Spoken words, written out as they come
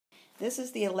This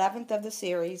is the 11th of the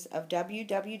series of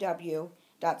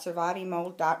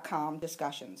www.survivingmold.com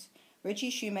discussions.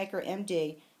 Richie Shoemaker,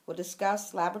 MD, will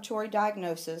discuss laboratory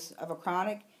diagnosis of a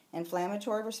chronic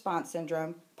inflammatory response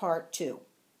syndrome, Part 2.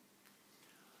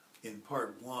 In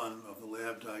Part 1 of the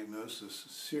Lab Diagnosis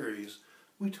series,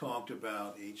 we talked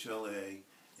about HLA,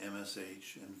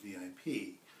 MSH, and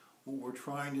VIP. What we're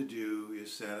trying to do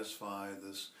is satisfy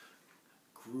this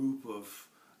group of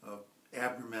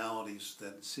abnormalities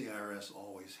that CIRS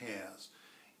always has.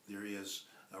 There is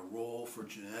a role for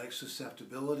genetic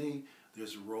susceptibility.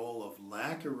 There's a role of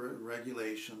lack of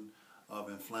regulation of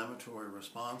inflammatory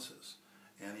responses.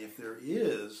 And if there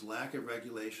is lack of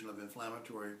regulation of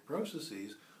inflammatory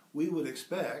processes, we would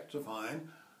expect to find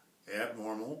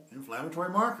abnormal inflammatory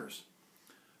markers.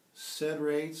 SED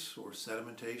rates, or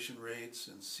sedimentation rates,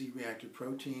 and C-reactive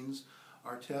proteins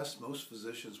are tests most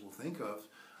physicians will think of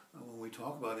when we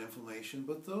talk about inflammation,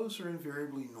 but those are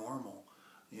invariably normal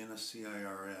in a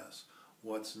CIRS.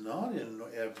 What is not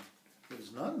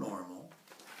normal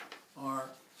are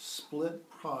split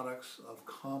products of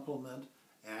complement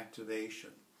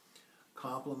activation.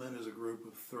 Complement is a group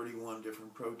of 31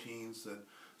 different proteins that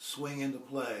swing into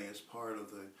play as part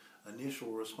of the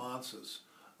initial responses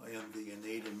in the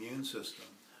innate immune system.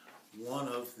 One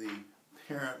of the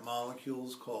parent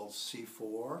molecules, called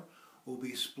C4, will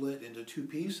be split into two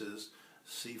pieces,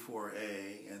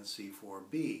 C4a and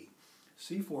C4b.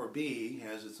 C4b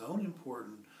has its own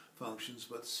important functions,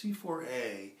 but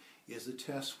C4a is the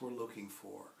test we're looking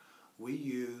for. We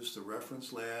use the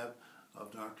reference lab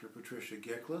of Dr. Patricia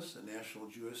Gickles at National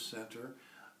Jewish Center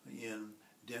in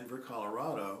Denver,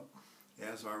 Colorado,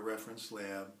 as our reference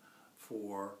lab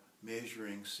for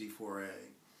measuring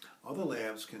C4a. Other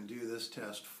labs can do this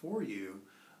test for you,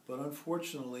 but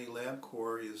unfortunately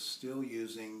LabCorp is still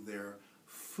using their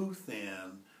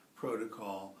Futhan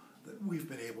protocol that we've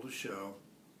been able to show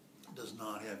does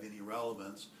not have any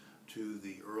relevance to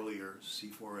the earlier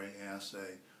C4a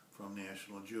assay from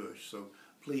National Jewish. So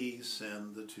please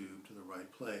send the tube to the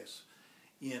right place.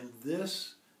 In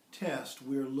this test,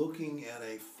 we're looking at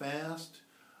a fast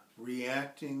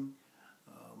reacting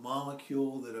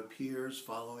molecule that appears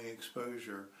following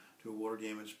exposure to a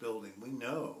water-damaged building. We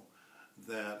know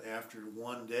that after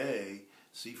one day,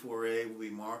 C4a will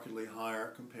be markedly higher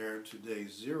compared to day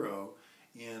 0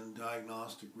 in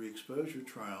diagnostic re-exposure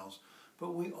trials,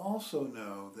 but we also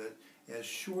know that as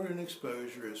short an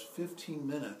exposure as 15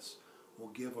 minutes will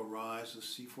give a rise of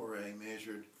C4a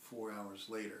measured 4 hours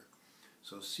later.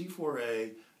 So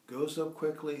C4a goes up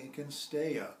quickly and can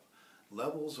stay up.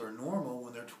 Levels are normal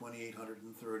when they're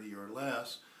 2,830 or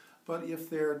less, but if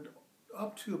they're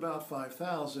up to about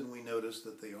 5,000, we notice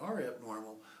that they are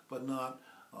abnormal, but not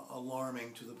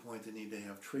alarming to the point they need to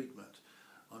have treatment.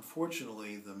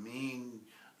 Unfortunately, the mean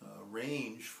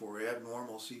range for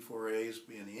abnormal C4As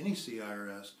in any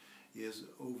CIRS is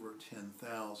over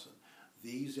 10,000.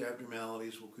 These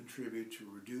abnormalities will contribute to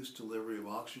reduced delivery of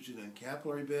oxygen in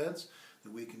capillary beds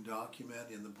that we can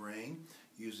document in the brain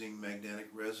using magnetic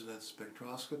resonance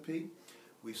spectroscopy.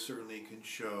 We certainly can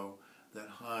show that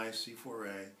high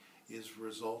C4a is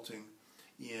resulting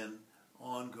in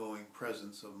ongoing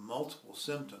presence of multiple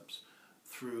symptoms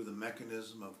through the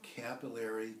mechanism of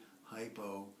capillary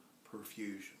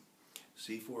hypoperfusion.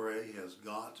 C4a has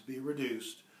got to be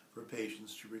reduced for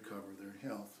patients to recover their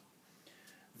health.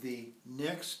 The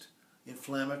next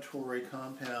inflammatory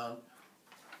compound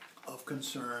of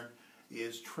concern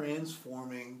is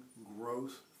transforming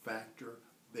growth factor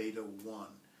beta 1.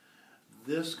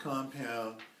 This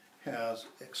compound has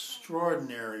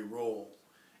extraordinary role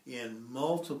in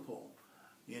multiple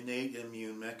innate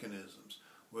immune mechanisms,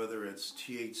 whether it's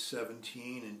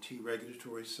Th17 and T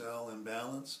regulatory cell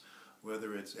imbalance,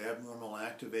 whether it's abnormal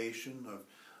activation of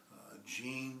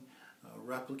gene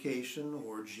replication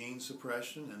or gene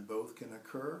suppression, and both can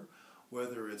occur,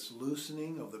 whether it's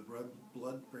loosening of the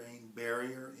blood-brain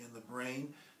barrier in the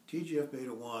brain.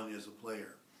 TGF-beta 1 is a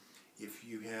player. If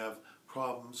you have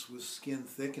problems with skin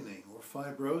thickening or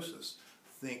fibrosis,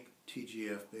 think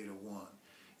TGF-beta 1.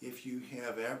 If you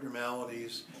have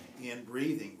abnormalities in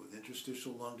breathing with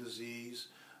interstitial lung disease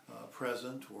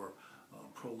present, or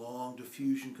prolonged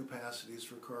diffusion capacities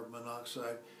for carbon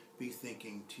monoxide, be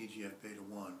thinking TGF-beta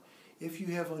 1. If you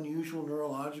have unusual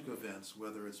neurologic events,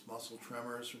 whether it's muscle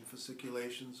tremors from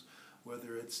fasciculations,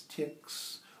 whether it's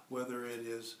tics, whether it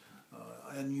is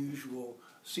unusual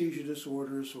seizure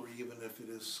disorders, or even if it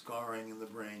is scarring in the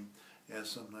brain, as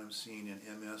sometimes seen in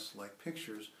MS-like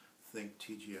pictures, think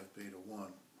TGF-beta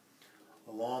 1.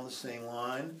 Along the same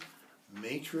line,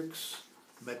 matrix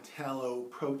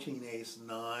metalloproteinase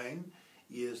 9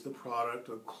 is the product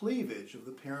of cleavage of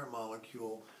the parent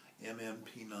molecule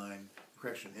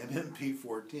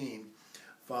MMP14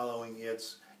 following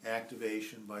its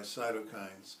activation by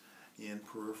cytokines in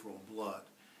peripheral blood.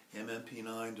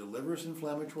 MMP9 delivers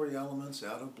inflammatory elements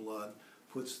out of blood,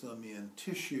 puts them in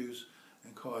tissues,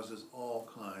 and causes all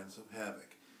kinds of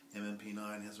havoc.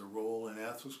 MMP9 has a role in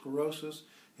atherosclerosis,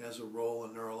 it has a role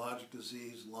in neurologic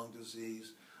disease, lung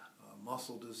disease,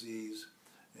 muscle disease,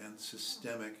 and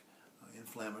systemic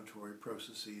inflammatory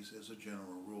processes as a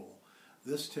general rule.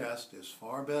 This test is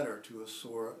far better to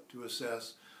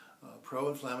assess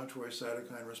pro-inflammatory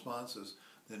cytokine responses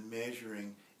than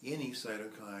measuring any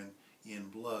cytokine in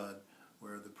blood,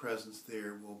 where the presence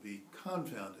there will be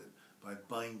confounded by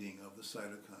binding of the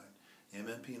cytokine.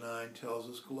 MMP9 tells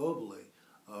us globally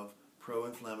of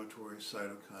pro-inflammatory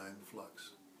cytokine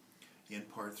flux. In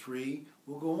Part 3,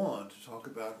 we'll go on to talk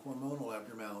about hormonal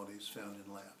abnormalities found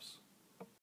in labs.